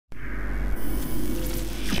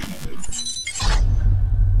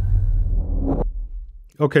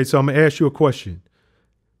Okay, so I'm gonna ask you a question.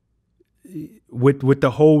 With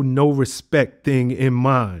the whole no respect thing in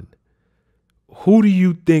mind, who do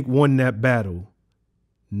you think won that battle?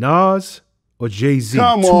 Nas or Jay-Z?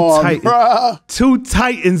 Come on, bruh. Two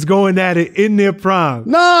titans going at it in their prime.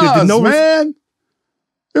 Nas, man.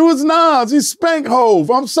 It was Nas. He spanked Hove.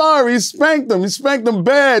 I'm sorry. He spanked him. He spanked him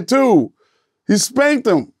bad, too. He spanked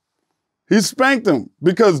him. He spanked him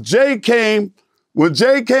because Jay came. When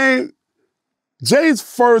Jay came, Jay's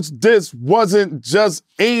first diss wasn't just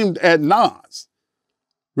aimed at Nas.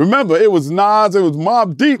 Remember, it was Nas. It was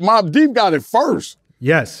Mobb Deep. Mobb Deep got it first.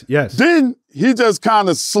 Yes, yes. Then he just kind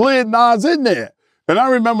of slid Nas in there. And I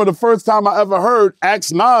remember the first time I ever heard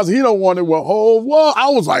Ask Nas, he don't want it with Hove. Whoa, I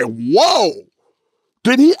was like, whoa.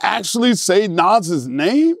 Did he actually say Nas's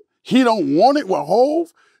name? He don't want it with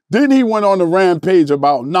Hove? Then he went on the rampage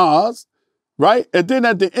about Nas, right? And then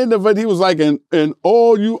at the end of it, he was like, and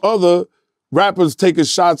all you other rappers taking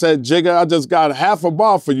shots at Jigga, I just got half a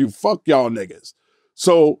bar for you. Fuck y'all niggas.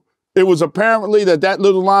 So it was apparently that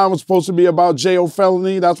little line was supposed to be about J.O.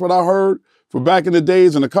 Felony. That's what I heard from back in the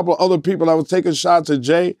days. And a couple of other people that was taking shots at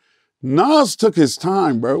Jay. Nas took his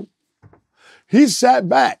time, bro. He sat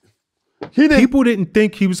back. People didn't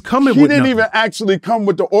think he was coming with He didn't even actually come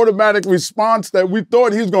with the automatic response that we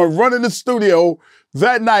thought he was going to run in the studio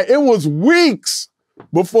that night. It was weeks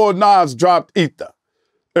before Nas dropped Ether.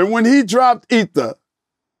 And when he dropped Ether,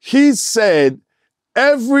 he said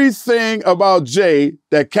everything about Jay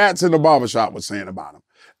that cats in the barbershop was saying about him.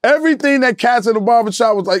 Everything that cats in the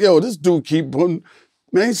barbershop was like, yo, this dude keep putting,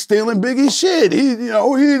 man, he's stealing Biggie's shit.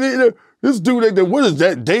 This dude, what is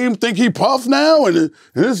that? Dame think he Puff now? And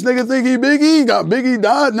this nigga think he Biggie? He got Biggie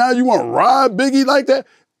died. Now you want to ride Biggie like that?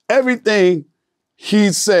 Everything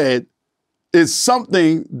he said is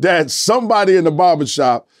something that somebody in the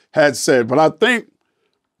barbershop had said. But I think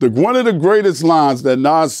one of the greatest lines that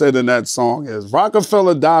Nas said in that song is,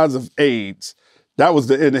 Rockefeller dies of AIDS. That was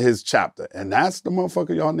the end of his chapter. And that's the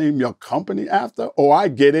motherfucker y'all name your company after? Oh, I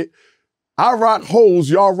get it. I rock hoes,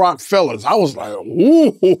 y'all rock fellas. I was like,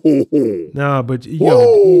 ooh. Nah, but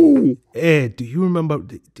yo, Ed, do you remember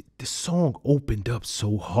the song opened up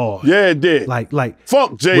so hard? Yeah, it did. Like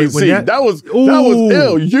fuck Jay-Z. That was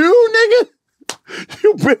ill. You nigga,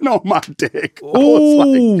 you been on my dick. I was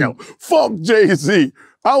like, yo, fuck Jay-Z.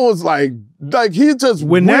 I was like he just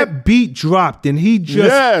when that beat dropped and he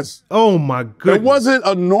just oh my goodness. It wasn't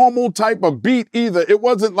a normal type of beat either. It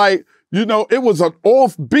wasn't like, you know, it was an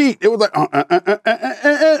off beat. It was like,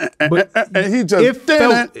 and he just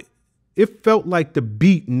it felt like the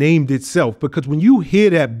beat named itself, because when you hear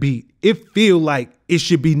that beat, it feel like it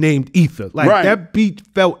should be named Ether. Like that beat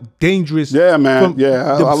felt dangerous. Yeah, man.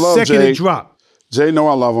 I love second Jay. It dropped. Jay know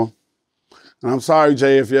I love him. And I'm sorry,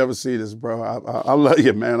 Jay, if you ever see this, bro. I love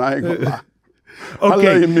you, man. I ain't gonna lie. I love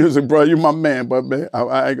your music, bro. You my man, but man,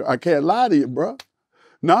 I can't lie to you, bro.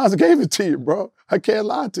 Nas gave it to you, bro. I can't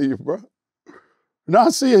lie to you, bro.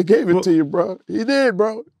 Nasir gave it to you, bro. He did,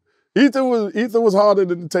 bro. Ether was harder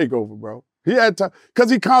than the Takeover, bro. He had time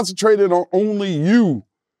because he concentrated on only you.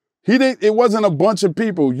 It wasn't a bunch of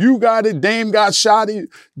people. You got it. Dame got shot.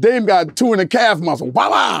 Dame got 2 in the calf muscle.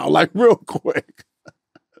 Wow, like real quick.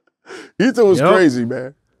 Ether was crazy,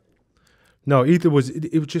 man. No, Ether was.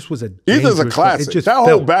 It just was a. Ether's a classic. That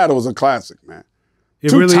whole battle was a classic, man. It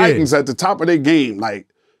 2 really titans is. at the top of their game, like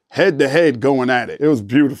head to head, going at it. It was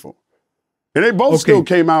beautiful. And they both still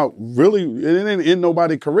came out really, it didn't end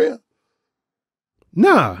nobody's career.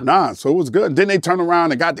 Nah. So it was good. Then they turned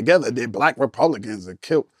around and got together, did Black Republicans and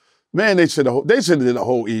killed. Man, they should have did a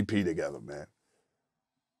whole EP together, man.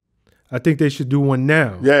 I think they should do one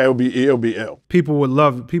now. Yeah, it'll be ill. People would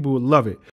love it.